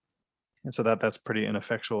 And so that's pretty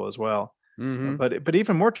ineffectual as well. Mm-hmm. But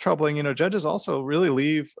even more troubling, judges also really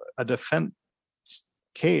leave a defense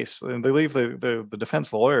case, and they leave the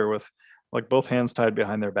defense lawyer with like both hands tied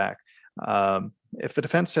behind their back. If the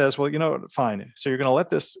defense says, well, fine, so you're going to let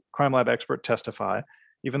this crime lab expert testify,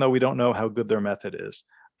 even though we don't know how good their method is.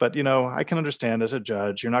 But, I can understand as a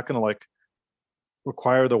judge, you're not going to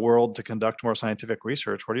require the world to conduct more scientific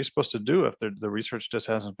research. What are you supposed to do if the research just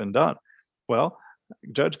hasn't been done? Well,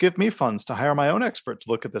 judge, give me funds to hire my own expert to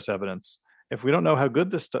look at this evidence. If we don't know how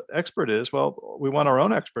good this expert is, well, we want our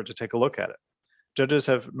own expert to take a look at it. Judges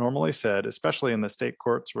have normally said, especially in the state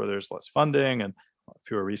courts where there's less funding and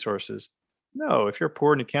fewer resources, no, if you're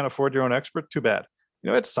poor and you can't afford your own expert, too bad.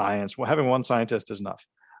 It's science. Well, having one scientist is enough.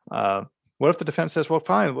 What if the defense says, well,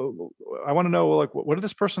 fine, I want to know, what did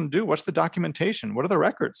this person do? What's the documentation? What are the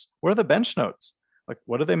records? What are the bench notes?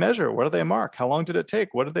 What do they measure? What do they mark? How long did it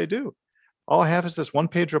take? What did they do? All I have is this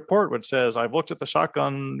one-page report which says, I've looked at the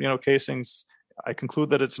shotgun, casings. I conclude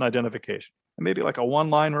that it's an identification. And maybe like a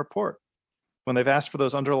one-line report. When they've asked for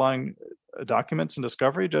those underlying documents and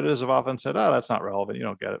discovery, judges have often said, oh, that's not relevant. You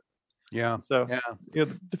don't get it. Yeah. So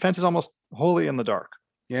the defense is almost wholly in the dark.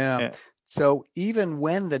 Yeah. So even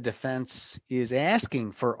when the defense is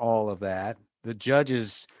asking for all of that, the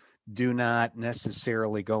judges do not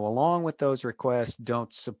necessarily go along with those requests,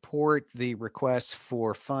 don't support the requests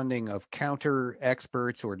for funding of counter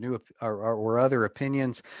experts or new or other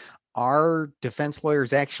opinions. Are defense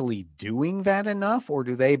lawyers actually doing that enough, or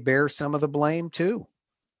do they bear some of the blame too?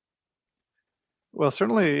 Well,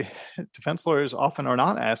 certainly defense lawyers often are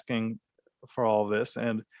not asking for all of this.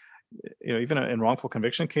 And, even in wrongful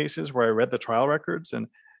conviction cases where I read the trial records and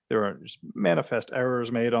there are manifest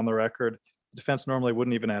errors made on the record, the defense normally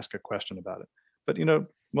wouldn't even ask a question about it. But,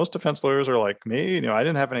 most defense lawyers are like me.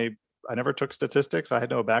 I never took statistics. I had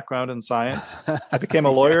no background in science. I became a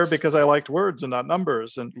lawyer because I liked words and not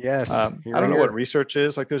numbers. And yes, I don't know what research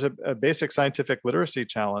is. There's a basic scientific literacy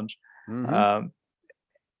challenge. Mm-hmm.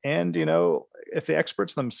 And, if the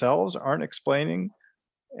experts themselves aren't explaining,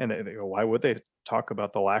 and they go, why would they talk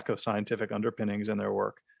about the lack of scientific underpinnings in their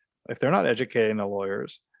work? If they're not educating the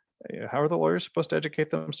lawyers, how are the lawyers supposed to educate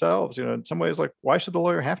themselves? In some ways, why should the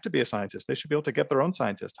lawyer have to be a scientist? They should be able to get their own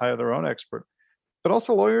scientist, hire their own expert. But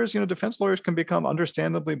also lawyers, defense lawyers can become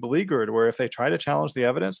understandably beleaguered, where if they try to challenge the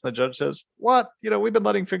evidence, the judge says, what? We've been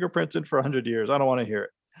letting fingerprints in for 100 years. I don't want to hear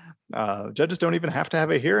it. Judges don't even have to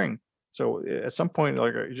have a hearing. So at some point,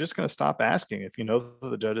 like, you're just going to stop asking if you know that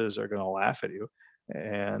the judges are going to laugh at you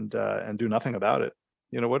and do nothing about it.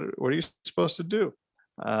 What are you supposed to do?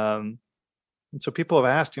 And so people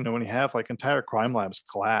have asked, when you have like entire crime labs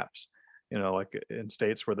collapse, like in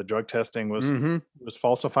states where the drug testing was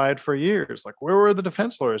falsified for years, like where were the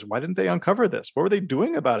defense lawyers? Why didn't they uncover this? What were they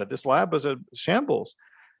doing about it? This lab was a shambles.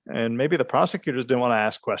 And maybe the prosecutors didn't want to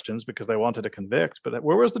ask questions because they wanted to convict, but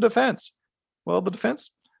where was the defense? Well, the defense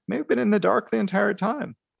may have been in the dark the entire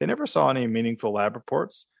time. They never saw any meaningful lab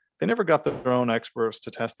reports. They never got their own experts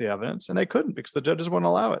to test the evidence, and they couldn't because the judges wouldn't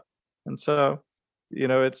allow it. And so,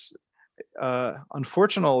 it's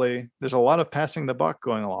unfortunately, there's a lot of passing the buck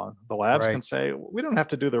going along. The labs can say, we don't have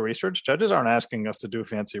to do the research. Judges aren't asking us to do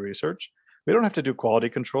fancy research. We don't have to do quality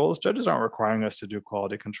controls. Judges aren't requiring us to do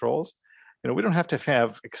quality controls. We don't have to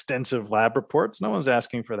have extensive lab reports. No one's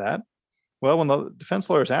asking for that. Well, when the defense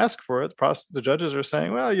lawyers ask for it, the judges are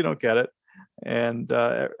saying, well, you don't get it. And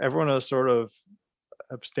everyone is sort of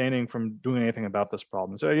abstaining from doing anything about this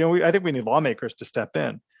problem. So, I think we need lawmakers to step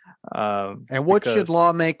in. And what should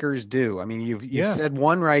lawmakers do? I mean, you've said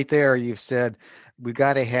one right there. You've said we've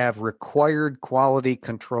got to have required quality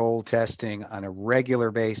control testing on a regular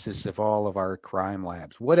basis of all of our crime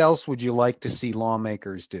labs. What else would you like to see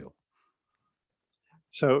lawmakers do?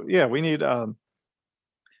 So, we need,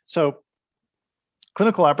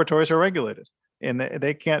 clinical laboratories are regulated, and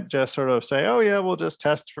they can't just sort of say, oh yeah, we'll just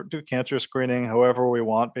do cancer screening however we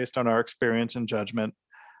want based on our experience and judgment.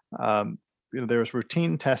 There's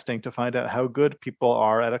routine testing to find out how good people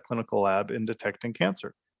are at a clinical lab in detecting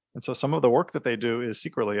cancer. And so some of the work that they do is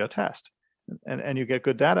secretly a test, and you get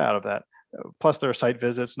good data out of that. Plus there are site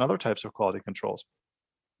visits and other types of quality controls.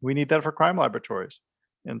 We need that for crime laboratories.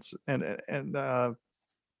 And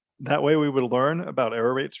that way we would learn about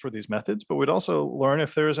error rates for these methods, but we'd also learn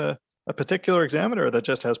if there's a particular examiner that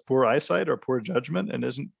just has poor eyesight or poor judgment and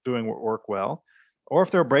isn't doing work well, or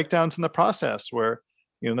if there are breakdowns in the process where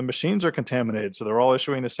the machines are contaminated, so they're all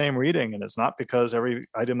issuing the same reading, and it's not because every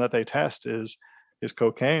item that they test is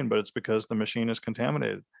cocaine, but it's because the machine is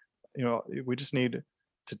contaminated. We just need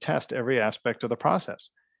to test every aspect of the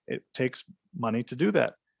process. It takes money to do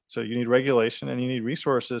that. So you need regulation and you need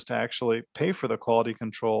resources to actually pay for the quality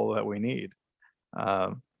control that we need.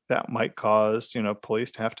 That might cause,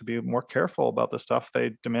 police to have to be more careful about the stuff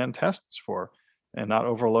they demand tests for, and not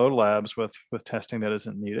overload labs with testing that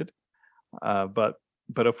isn't needed. But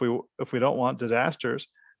if we don't want disasters,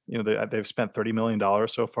 they've spent $30 million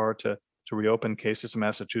so far to reopen cases in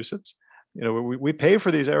Massachusetts. We pay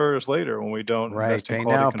for these errors later when we don't invest in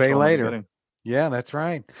quality control. Pay later. Yeah, that's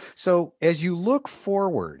right. So as you look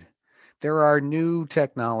forward, there are new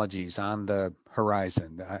technologies on the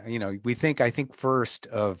horizon. I think first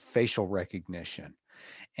of facial recognition.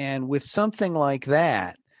 And with something like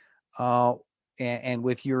that, and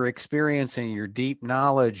with your experience and your deep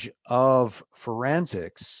knowledge of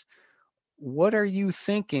forensics, what are you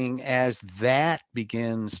thinking as that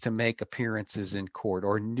begins to make appearances in court,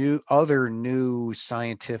 or other new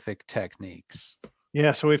scientific techniques?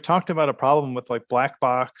 Yeah, so we've talked about a problem with like black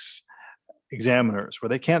box examiners where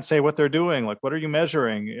they can't say what they're doing. Like, what are you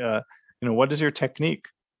measuring? What is your technique?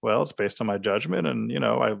 Well, it's based on my judgment, and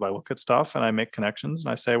I look at stuff and I make connections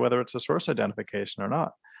and I say whether it's a source identification or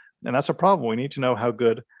not. And that's a problem. We need to know how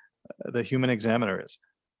good the human examiner is.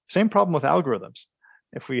 Same problem with algorithms.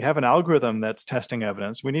 If we have an algorithm that's testing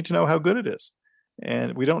evidence, we need to know how good it is.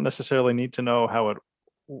 And we don't necessarily need to know how it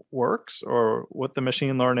works or what the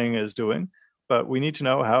machine learning is doing, but we need to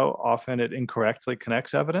know how often it incorrectly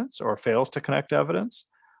connects evidence or fails to connect evidence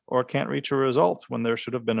or can't reach a result when there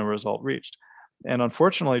should have been a result reached. And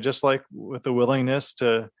unfortunately, just like with the willingness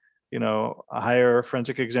to, hire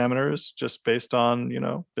forensic examiners just based on,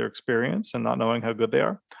 their experience and not knowing how good they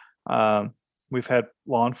are, we've had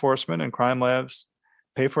law enforcement and crime labs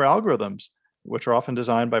pay for algorithms, which are often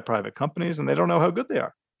designed by private companies, and they don't know how good they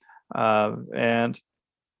are. And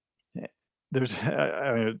there's,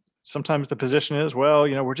 sometimes the position is, well,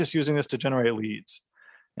 we're just using this to generate leads.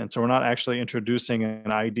 And so we're not actually introducing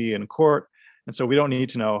an ID in court. And so we don't need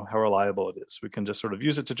to know how reliable it is. We can just sort of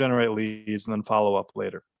use it to generate leads and then follow up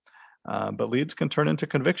later. But leads can turn into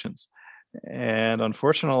convictions. And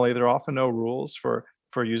unfortunately, there are often no rules for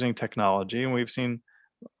using technology. And we've seen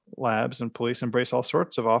labs and police embrace all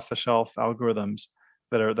sorts of off-the-shelf algorithms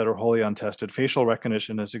that are wholly untested. Facial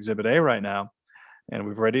recognition is Exhibit A right now. And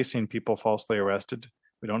we've already seen people falsely arrested.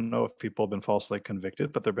 We don't know if people have been falsely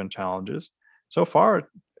convicted, but there have been challenges. So far,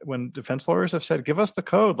 when defense lawyers have said, give us the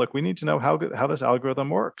code, like we need to know how this algorithm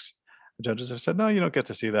works, the judges have said, no, you don't get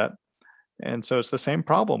to see that. And so it's the same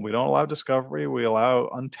problem. We don't allow discovery. We allow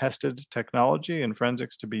untested technology and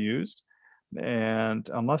forensics to be used. And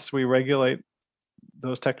unless we regulate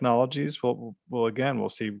those technologies, we'll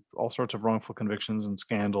see all sorts of wrongful convictions and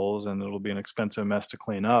scandals, and it'll be an expensive mess to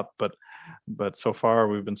clean up. But so far,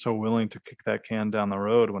 we've been so willing to kick that can down the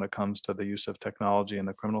road when it comes to the use of technology in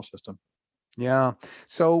the criminal system. Yeah.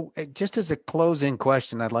 So just as a closing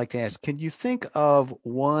question, I'd like to ask, can you think of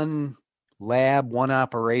one lab, one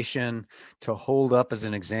operation to hold up as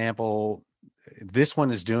an example? This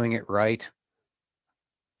one is doing it right.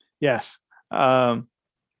 Yes.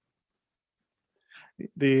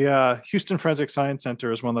 The Houston Forensic Science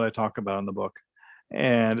Center is one that I talk about in the book.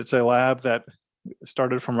 And it's a lab that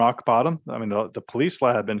started from rock bottom. I mean, the police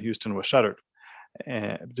lab in Houston was shuttered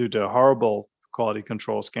due to horrible quality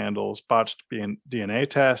control scandals, botched DNA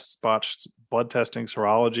tests, botched blood testing,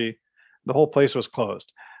 serology. The whole place was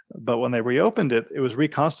closed. But when they reopened it, it was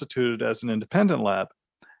reconstituted as an independent lab.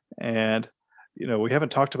 And we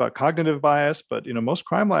haven't talked about cognitive bias, but most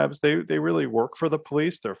crime labs, they really work for the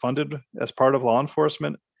police. They're funded as part of law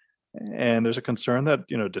enforcement. And there's a concern that,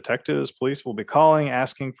 detectives, police will be calling,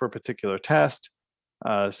 asking for a particular test,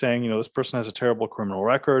 saying, this person has a terrible criminal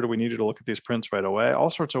record. We need you to look at these prints right away. All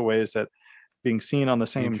sorts of ways that being seen on the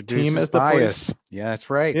same team as the bias. police. Yeah,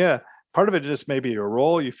 that's right. Yeah. Part of it just may be your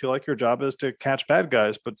role. You feel like your job is to catch bad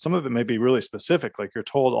guys, but some of it may be really specific. Like you're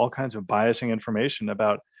told all kinds of biasing information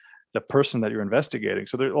about the person that you're investigating.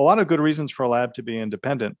 So there's a lot of good reasons for a lab to be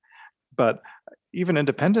independent, but even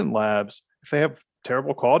independent labs, if they have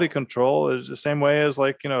terrible quality control, it's the same way as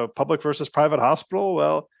public versus private hospital.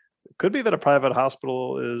 Well, it could be that a private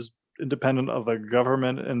hospital is independent of the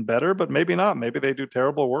government and better, but maybe not. Maybe they do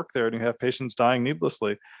terrible work there and you have patients dying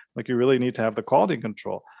needlessly. Like you really need to have the quality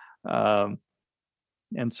control. And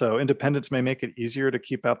so independence may make it easier to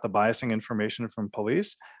keep out the biasing information from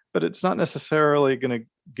police, but it's not necessarily going to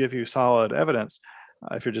give you solid evidence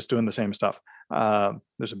if you're just doing the same stuff.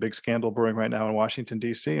 There's a big scandal brewing right now in Washington,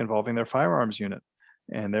 D.C. involving their firearms unit.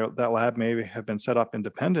 And that lab may have been set up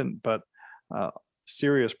independent, but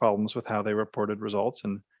serious problems with how they reported results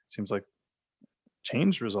and seems like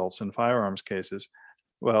changed results in firearms cases.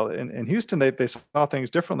 Well, in Houston, they saw things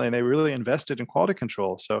differently and they really invested in quality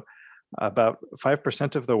control. So about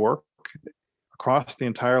 5% of the work across the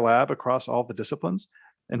entire lab, across all the disciplines,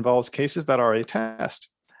 involves cases that are a test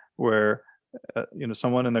where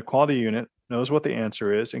someone in the quality unit knows what the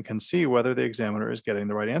answer is and can see whether the examiner is getting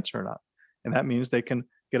the right answer or not. And that means they can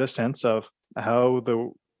get a sense of how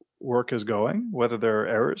the work is going, whether there are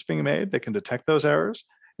errors being made. They can detect those errors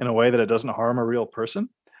in a way that it doesn't harm a real person.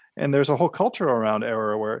 And there's a whole culture around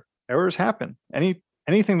error where errors happen.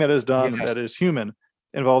 Anything that is done that is human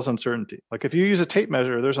involves uncertainty. Like if you use a tape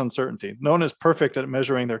measure, there's uncertainty. No one is perfect at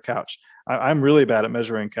measuring their couch. I'm really bad at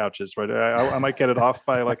measuring couches, right? I might get it off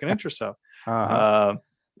by like an inch or so.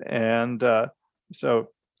 And that's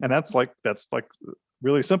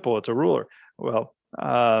really simple. It's a ruler. Well,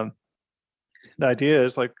 the idea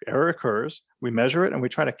is like error occurs, we measure it and we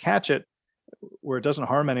try to catch it where it doesn't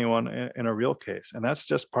harm anyone in a real case. And that's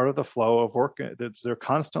just part of the flow of work. They're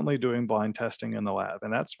constantly doing blind testing in the lab.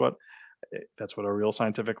 And that's what a real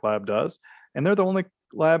scientific lab does. And they're the only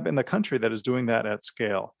lab in the country that is doing that at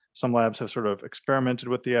scale. Some labs have sort of experimented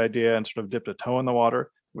with the idea and sort of dipped a toe in the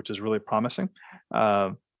water, which is really promising.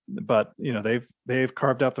 But they've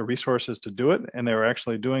carved out the resources to do it, and they're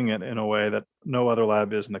actually doing it in a way that no other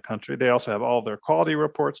lab is in the country. They also have all of their quality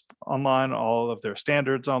reports online, all of their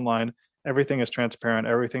standards online. Everything is transparent.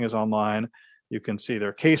 Everything is online. You can see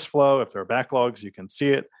their case flow. If there are backlogs, you can see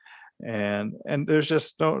it. And there's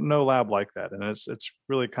just no lab like that. And it's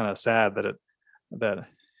really kind of sad that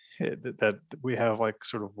we have like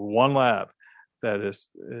sort of one lab that is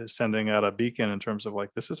sending out a beacon in terms of like,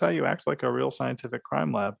 this is how you act like a real scientific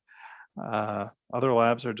crime lab. Other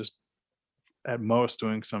labs are just at most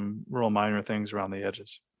doing some real minor things around the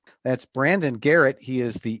edges. That's Brandon Garrett. He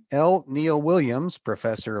is the L. Neil Williams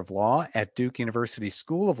Professor of Law at Duke University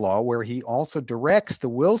School of Law, where he also directs the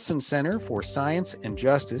Wilson Center for Science and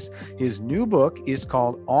Justice. His new book is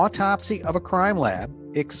called Autopsy of a Crime Lab,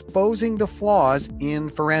 Exposing the Flaws in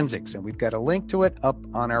Forensics. And we've got a link to it up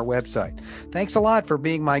on our website. Thanks a lot for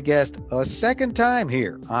being my guest a second time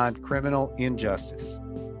here on Criminal Injustice.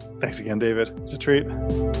 Thanks again, David. It's a treat.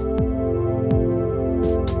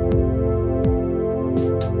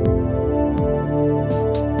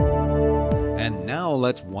 And now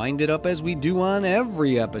let's wind it up as we do on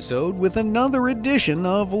every episode with another edition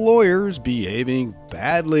of Lawyers Behaving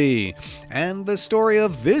Badly. And the story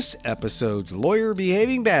of this episode's Lawyer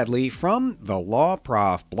Behaving Badly from the Law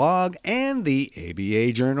Prof blog and the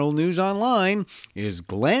ABA Journal News Online is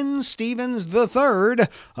Glenn Stevens III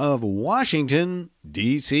of Washington,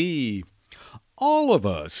 D.C. All of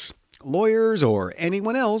us, lawyers or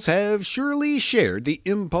anyone else, have surely shared the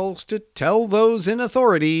impulse to tell those in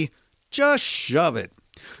authority, just shove it.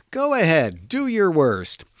 Go ahead, do your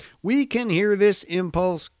worst. We can hear this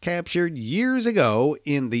impulse captured years ago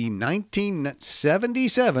in the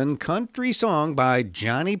 1977 country song by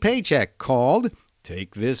Johnny Paycheck called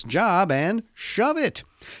Take This Job and Shove It.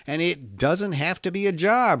 And it doesn't have to be a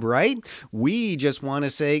job, right? We just want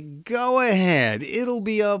to say, go ahead, it'll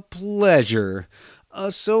be a pleasure. A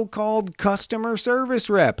so-called customer service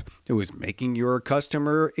rep who is making your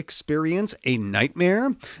customer experience a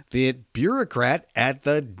nightmare, the bureaucrat at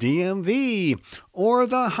the DMV, or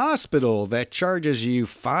the hospital that charges you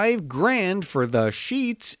 $5,000 for the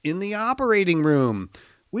sheets in the operating room.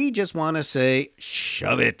 We just want to say,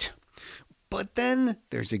 shove it. But then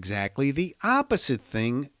there's exactly the opposite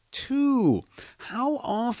thing, too. How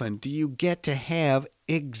often do you get to have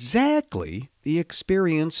exactly the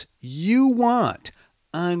experience you want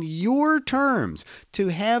on your terms, to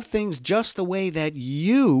have things just the way that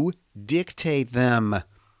you dictate them?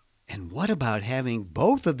 And what about having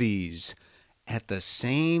both of these at the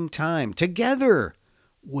same time together?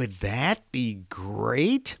 Would that be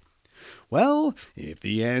great? Well, if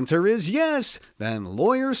the answer is yes, then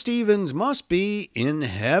Lawyer Stevens must be in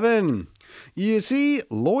heaven. You see,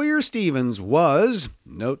 Lawyer Stevens was,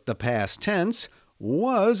 note the past tense,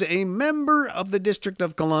 was a member of the District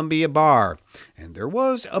of Columbia Bar, and there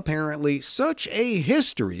was apparently such a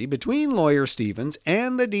history between Lawyer Stevens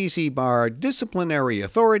and the D.C. Bar disciplinary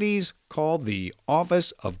authorities called the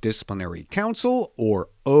Office of Disciplinary Counsel, or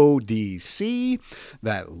ODC,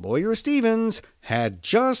 that Lawyer Stevens had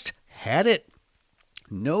just had it.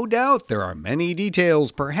 No doubt there are many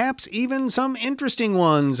details, perhaps even some interesting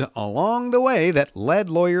ones, along the way that led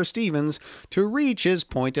Lawyer Stevens to reach his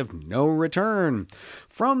point of no return.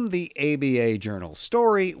 From the ABA Journal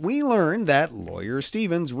story, we learn that Lawyer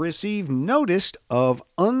Stevens received notice of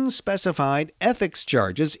unspecified ethics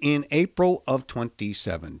charges in April of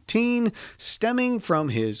 2017, stemming from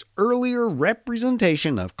his earlier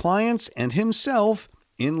representation of clients and himself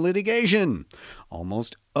in litigation.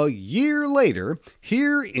 Almost a year later,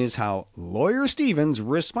 here is how Lawyer Stevens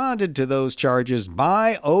responded to those charges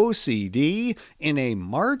by OCD in a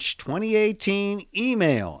March 2018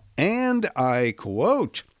 email, and I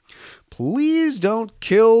quote, "Please don't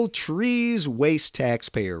kill trees, waste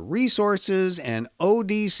taxpayer resources, and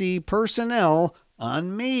ODC personnel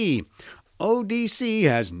on me. ODC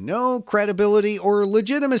has no credibility or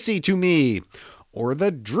legitimacy to me, or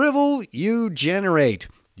the drivel you generate.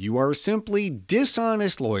 You are simply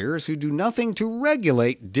dishonest lawyers who do nothing to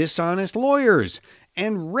regulate dishonest lawyers,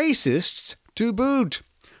 and racists to boot.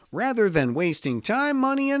 Rather than wasting time,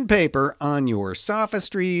 money, and paper on your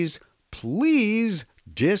sophistries, please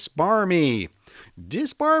disbar me."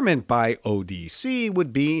 Disbarment by ODC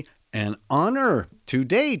would be an honor. To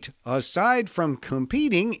date, aside from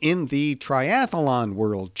competing in the Triathlon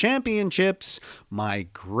World Championships, my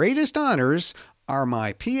greatest honors are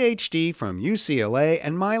my PhD from UCLA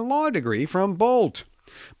and my law degree from Bolt.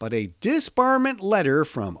 But a disbarment letter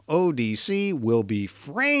from ODC will be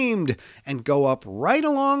framed and go up right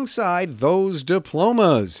alongside those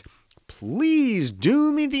diplomas. Please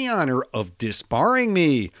do me the honor of disbarring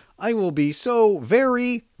me. I will be so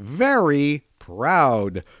very, very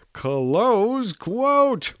proud. Close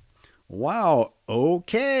quote. Wow,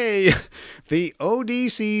 okay. The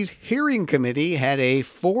ODC's hearing committee had a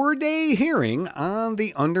 4-day hearing on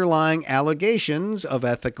the underlying allegations of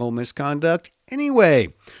ethical misconduct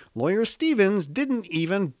anyway. Lawyer Stevens didn't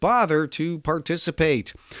even bother to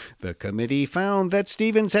participate. The committee found that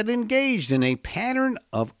Stevens had engaged in a pattern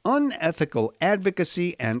of unethical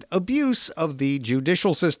advocacy and abuse of the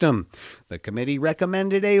judicial system. The committee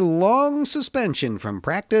recommended a long suspension from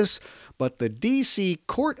practice, but the D.C.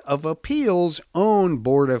 Court of Appeals' own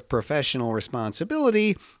Board of Professional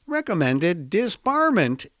Responsibility recommended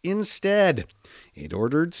disbarment instead. It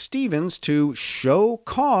ordered Stevens to show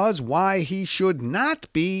cause why he should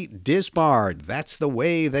not be disbarred. That's the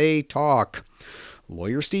way they talk.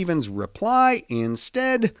 Lawyer Stevens' reply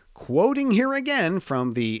instead, quoting here again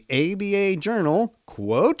from the ABA Journal,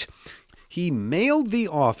 quote, "He mailed the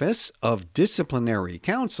Office of Disciplinary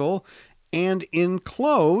Counsel and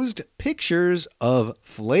enclosed pictures of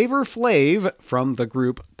Flavor Flav from the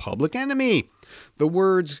group Public Enemy. The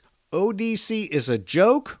words ODC is a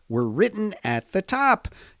joke were written at the top.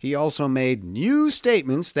 He also made new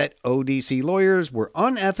statements that ODC lawyers were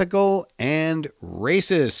unethical and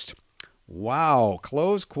racist. Wow,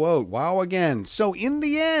 close quote. Wow again. So in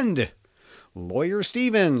the end, Lawyer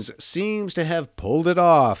Stevens seems to have pulled it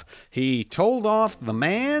off. He told off the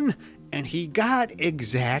man, and he got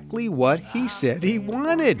exactly what he said he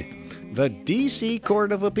wanted. The D.C.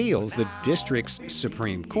 Court of Appeals, the district's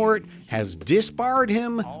Supreme Court, has disbarred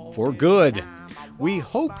him for good. We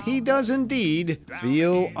hope he does indeed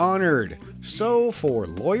feel honored. So for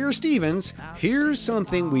Lawyer Stevens, here's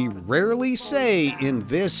something we rarely say in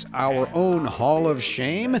this, our own Hall of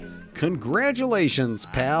Shame. Congratulations,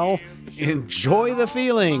 pal. Enjoy the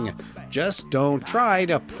feeling. Just don't try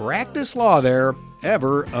to practice law there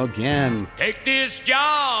ever again. Take this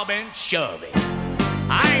job and shove it.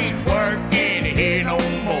 I ain't working here no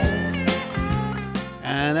more.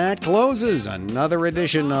 And that closes another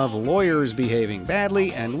edition of Lawyers Behaving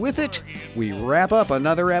Badly, and with it, we wrap up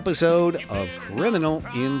another episode of Criminal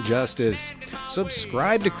Injustice.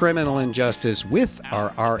 Subscribe to Criminal Injustice with our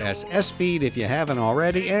RSS feed if you haven't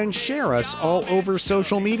already, and share us all over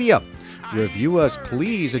social media. Review us,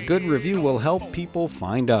 please. A good review will help people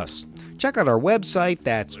find us. Check out our website.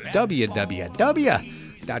 That's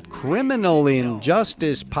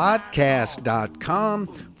www.criminalinjusticepodcast.com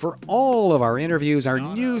for all of our interviews, our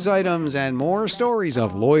news items, and more stories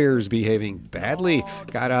of lawyers behaving badly.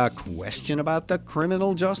 Got a question about the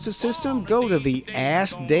criminal justice system? Go to the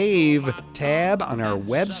Ask Dave tab on our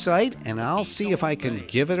website, and I'll see if I can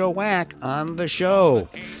give it a whack on the show.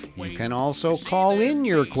 You can also call in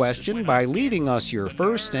your question by leaving us your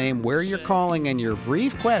first name, where you're calling, and your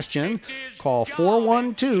brief question. Call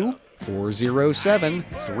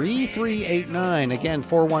 412-407-3389. Again,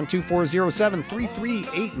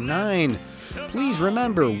 412-407-3389. Please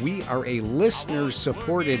remember, we are a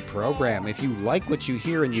listener-supported program. If you like what you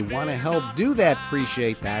hear and you want to help do that,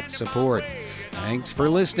 appreciate that support. Thanks for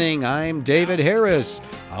listening. I'm David Harris.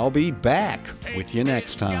 I'll be back with you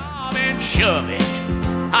next time. Job and shove it.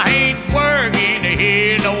 I ain't working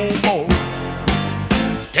here no more.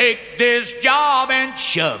 Take this job and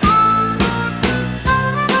shove it.